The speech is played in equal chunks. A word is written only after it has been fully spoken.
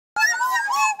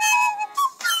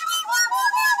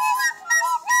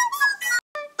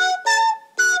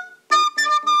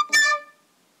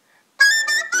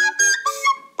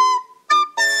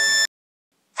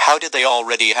How did they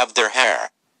already have their hair?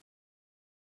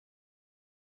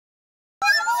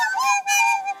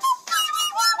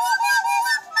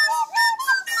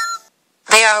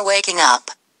 They are waking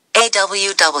up.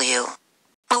 AWW.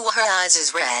 Ooh, her eyes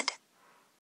is red.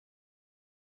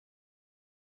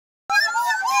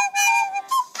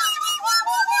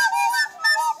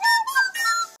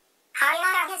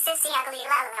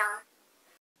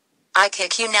 I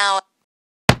kick you now.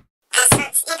 This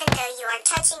hurts even though you are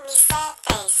touching me, sad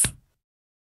face.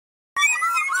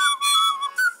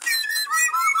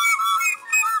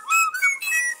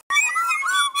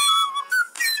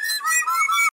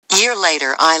 Year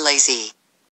later, I lazy.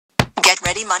 Get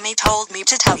ready, mommy told me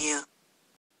to tell you.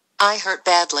 I hurt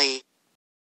badly.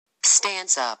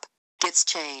 Stands up. Gets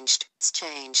changed. It's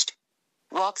changed.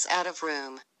 Walks out of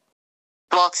room.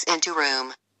 Walks into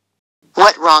room.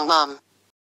 What wrong, mom?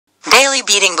 Daily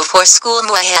beating before school. Oh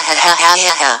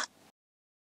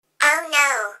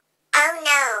no. Oh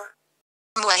no.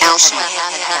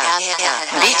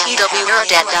 BTW, your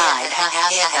dad died.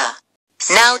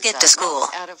 Now get to school.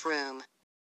 Out of room.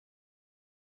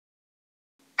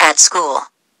 At school.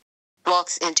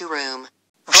 Walks into room.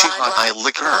 She hot, I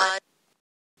lick her.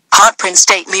 Hot Prince,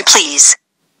 date me, please.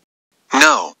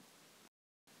 No.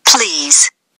 Please.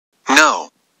 No.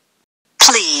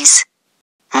 Please.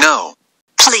 No.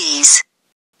 Please.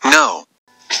 No.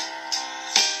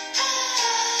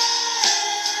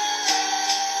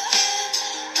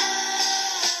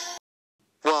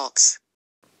 Walks.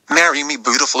 Marry me,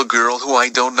 beautiful girl who I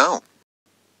don't know.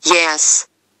 Yes.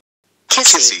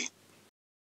 Kissy. Kissy.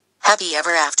 Happy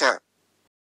ever after.